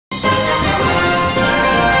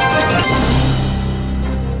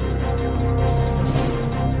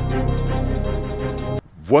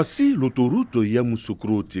Voici l'autoroute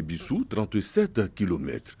Yamoussoukro-Tébissou, 37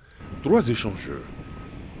 km. 3 échangeurs.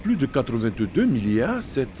 Plus de 82 milliards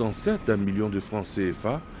 707 millions de francs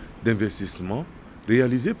CFA d'investissement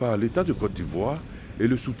réalisés par l'État de Côte d'Ivoire et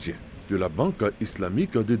le soutien de la Banque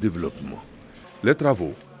islamique de développement. Les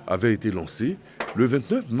travaux avaient été lancés le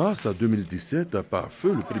 29 mars 2017 par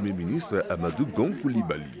feu le Premier ministre Amadou Gon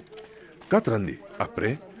Coulibaly. 4 années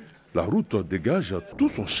après, la route dégage tout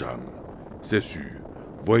son charme. C'est sûr,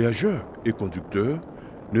 voyageurs et conducteurs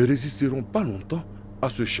ne résisteront pas longtemps à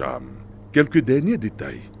ce charme. Quelques derniers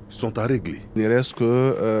détails sont à régler. Il ne reste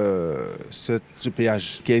que ce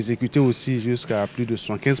péage qui est exécuté aussi jusqu'à plus de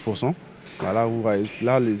 75%. Voilà,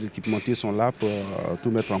 là, les équipementiers sont là pour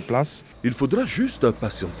tout mettre en place. Il faudra juste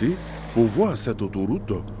patienter pour voir cette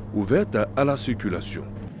autoroute ouverte à la circulation.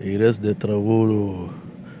 Il reste des travaux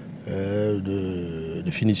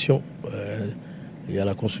de finition. Il y a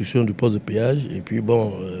la construction du poste de péage et puis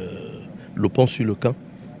le pont sur le camp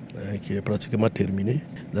qui est pratiquement terminé.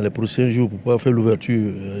 Dans les prochains jours, pour pouvoir faire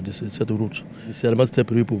l'ouverture de cette route. Initialement, c'était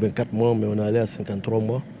prévu pour 24 mois, mais on est allé à 53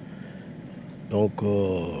 mois. Donc,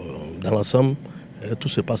 dans l'ensemble, tout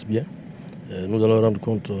se passe bien. Nous allons rendre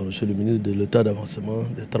compte, monsieur le ministre, de l'état d'avancement,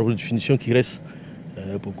 des travaux de finition qui restent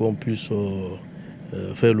pour qu'on puisse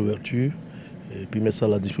faire l'ouverture et puis mettre ça à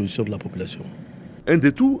la disposition de la population. Un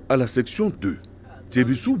détour à la section 2,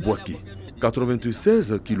 Tébissou-Boaké,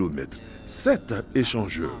 96 km, 7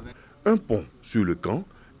 échangeurs, un pont sur le camp,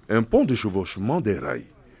 un pont de chevauchement des rails.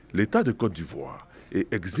 L'État de Côte d'Ivoire et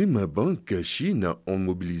Exim Bank Chine ont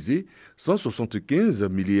mobilisé 175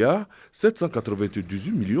 milliards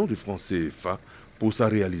 798 millions de francs CFA pour sa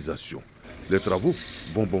réalisation. Les travaux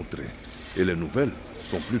vont bon train et les nouvelles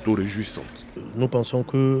sont plutôt réjouissantes. Nous pensons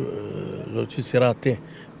que l'objectif sera atteint,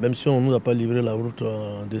 même si on ne nous a pas livré la route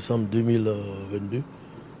en décembre 2022,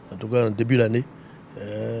 en tout cas en début de l'année.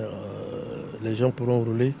 Les gens pourront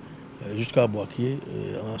rouler jusqu'à Boaké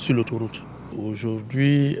sur l'autoroute.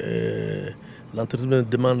 Aujourd'hui, l'entreprise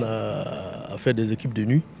demande à faire des équipes de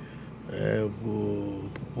nuit pour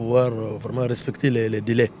pouvoir vraiment respecter les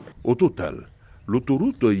délais. Au total,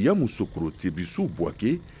 l'autoroute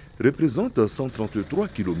Yamoussoukro-Tébissou-Boaké représente 133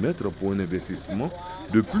 km pour un investissement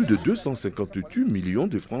de plus de 258 millions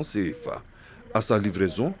de francs CFA. À sa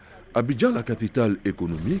livraison, Abidjan, la capitale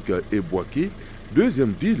économique, et Boaké,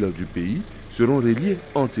 deuxième ville du pays, seront reliés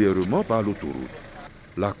entièrement par l'autoroute.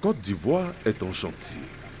 La Côte d'Ivoire est en chantier.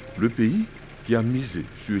 Le pays qui a misé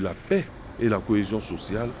sur la paix et la cohésion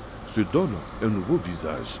sociale se donne un nouveau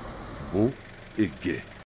visage, beau et gai.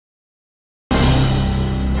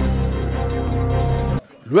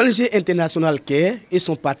 L'ONG internationale CARE et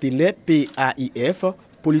son partenaire PAIF,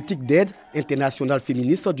 Politique d'aide internationale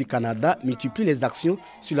féministe du Canada, multiplient les actions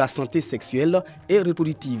sur la santé sexuelle et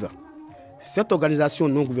reproductive. Cette organisation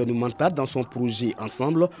non gouvernementale, dans son projet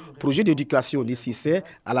Ensemble, projet d'éducation nécessaire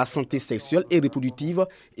à la santé sexuelle et reproductive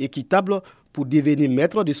équitable pour devenir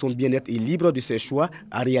maître de son bien-être et libre de ses choix,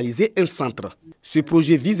 a réalisé un centre. Ce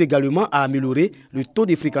projet vise également à améliorer le taux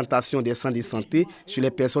de fréquentation des centres de santé chez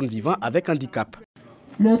les personnes vivant avec handicap.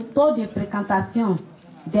 Le taux de fréquentation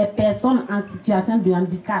des personnes en situation de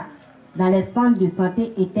handicap dans les centres de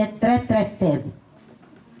santé était très faible.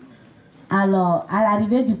 Alors, à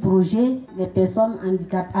l'arrivée du projet, les personnes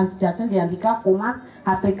en situation de handicap commencent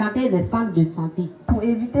à fréquenter les centres de santé. Pour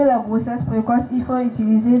éviter la grossesse précoce, il faut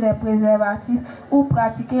utiliser des préservatifs ou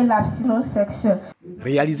pratiquer l'abstinence sexuelle.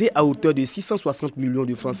 Réalisé à hauteur de 660 millions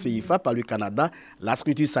de francs CFA par le Canada, la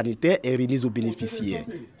structure sanitaire est remise aux bénéficiaires.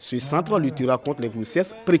 Ce centre luttera contre les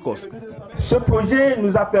grossesses précoces. Ce projet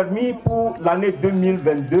nous a permis pour l'année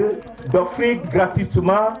 2022 d'offrir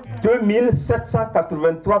gratuitement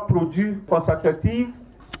 2783 produits consécutifs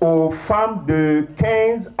aux femmes de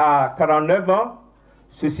 15 à 49 ans,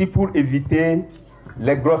 ceci pour éviter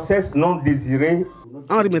les grossesses non désirées.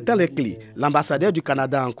 En remettant les clés, l'ambassadeur du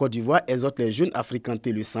Canada en Côte d'Ivoire exhorte les jeunes à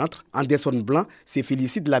fréquenter le centre. Anderson Blanc se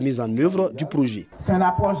félicite de la mise en œuvre du projet. C'est une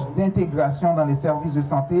approche d'intégration dans les services de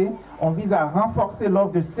santé. On vise à renforcer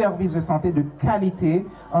l'offre de services de santé de qualité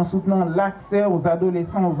en soutenant l'accès aux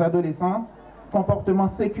adolescents, comportements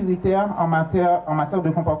sécuritaires en matière de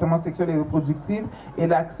comportement sexuel et reproductif et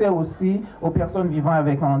l'accès aussi aux personnes vivant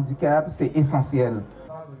avec un handicap, c'est essentiel.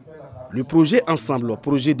 Le projet Ensemble,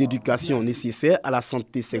 projet d'éducation nécessaire à la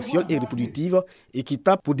santé sexuelle et reproductive,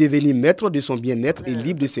 équitable pour devenir maître de son bien-être et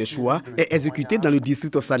libre de ses choix, est exécuté dans le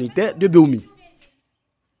district sanitaire de Béoumi.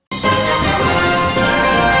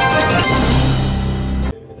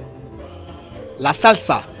 La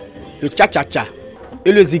salsa, le cha-cha-cha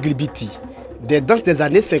et le ziglibiti, des danses des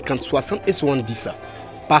années 50, 60 et 70.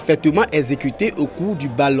 parfaitement exécuté au cours du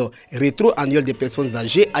bal rétro annuel des personnes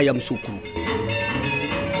âgées à Yamoussoukro.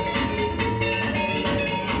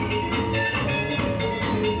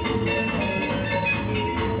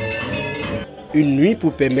 Une nuit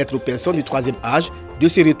pour permettre aux personnes du troisième âge de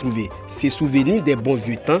se retrouver, se souvenir des bons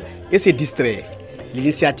vieux temps et se distraire.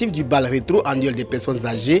 L'initiative du bal rétro annuel des personnes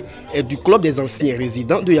âgées est du club des anciens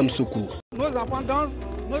résidents de Yamoussoukro. Nos enfants dansent,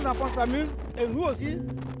 nos enfants s'amusent et nous aussi,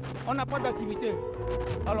 on n'a pas d'activité.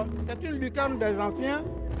 Alors c'est une lucarne des anciens,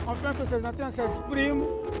 afin que ces anciens s'expriment,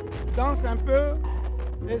 dansent un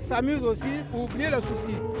peu et s'amusent aussi pour oublier les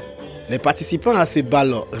soucis. Les participants à ce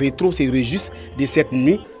bal rétro se réjouissent de cette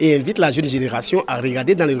nuit et invitent la jeune génération à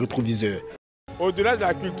regarder dans les rétroviseurs. Au-delà de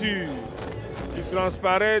la culture qui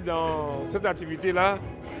transparaît dans cette activité-là,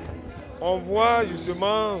 on voit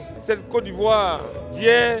justement cette Côte d'Ivoire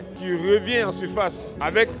d'hier qui revient en surface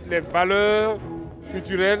avec les valeurs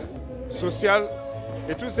culturelles, sociales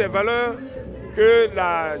et toutes ces valeurs que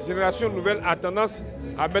la génération nouvelle a tendance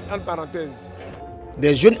à mettre en parenthèse.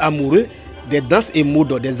 Des jeunes amoureux des danses et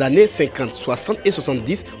modes des années 50, 60 et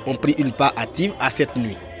 70 ont pris une part active à cette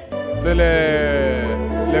nuit. C'est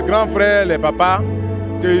les grands frères, les papas,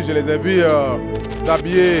 que je les ai vus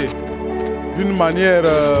s'habiller d'une manière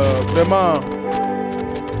vraiment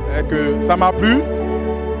que ça m'a plu.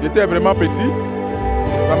 J'étais vraiment petit,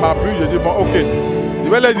 ça m'a plu, j'ai dit bon ok, je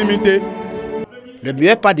vais les imiter. Le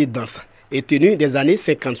meilleur pas de danse et tenues des années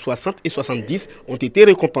 50, 60 et 70 ont été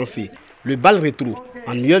récompensés. Le bal rétro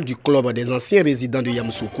annuel du club des anciens résidents de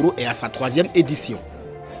Yamoussoukro est à sa 3e édition.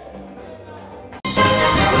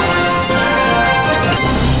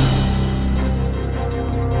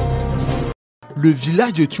 Le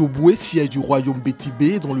village de Tioboué, siège du royaume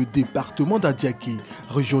Bétibé, dans le département d'Adiaké,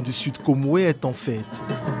 région du sud Komoué, est en fête.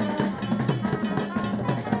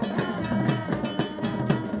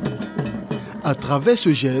 À travers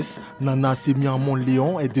ce geste, Nana Semiamon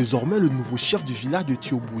Léon est désormais le nouveau chef du village de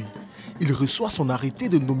Tioboué. Il reçoit son arrêté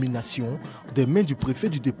de nomination des mains du préfet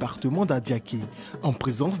du département d'Adiaké, en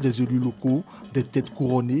présence des élus locaux, des têtes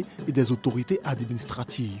couronnées et des autorités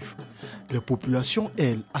administratives. Les populations,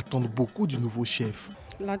 elles, attendent beaucoup du nouveau chef.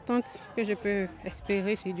 L'attente que je peux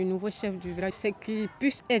espérer du nouveau chef du village, c'est qu'il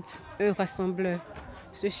puisse être un rassembleur.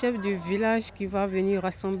 Ce chef du village qui va venir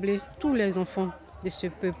rassembler tous les enfants de ce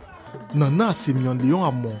peuple. Nana Semian Léon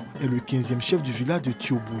Amon est le 15e chef du village de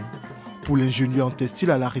Tioboué. Pour l'ingénieur en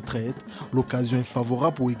textile à la retraite, l'occasion est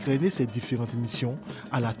favorable pour égrener ses différentes missions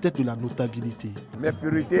à la tête de la notabilité. Mes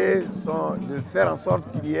priorités sont de faire en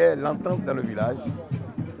sorte qu'il y ait l'entente dans le village,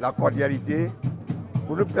 la cordialité,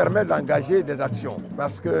 pour nous permettre d'engager des actions.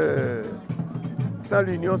 Parce que sans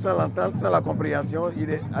l'union, sans l'entente, sans la compréhension, il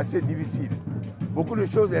est assez difficile. Beaucoup de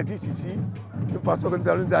choses existent ici. Nous pensons que nous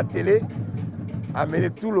allons nous atteler à mener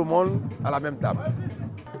tout le monde à la même table.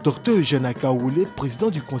 Dr Eugène Akaoulé, président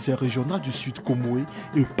du conseil régional du Sud Komoué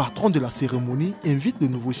et patron de la cérémonie, invite le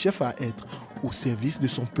nouveau chef à être au service de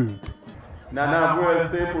son peuple. Nana veut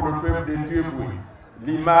rester pour le peuple de Tioboué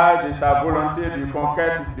l'image de sa volonté de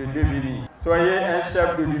conquête de devenir. Soyez un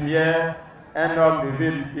chef de lumière, un homme de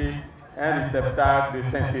vérité, un réceptacle de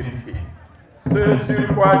sincérité. Ce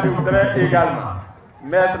sur quoi je voudrais également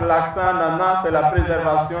mettre l'accent, Nana, c'est la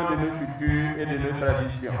préservation de nos cultures et de nos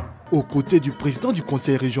traditions. Aux côtés du président du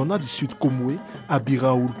conseil régional du Sud Komoué,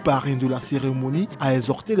 Abiraoul, parrain de la cérémonie, a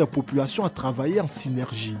exhorté la population à travailler en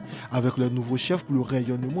synergie avec le nouveau chef pour le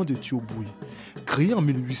rayonnement de Tioboué. Créé en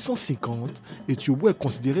 1850, Tioboué est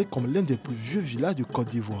considéré comme l'un des plus vieux villages de Côte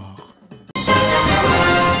d'Ivoire.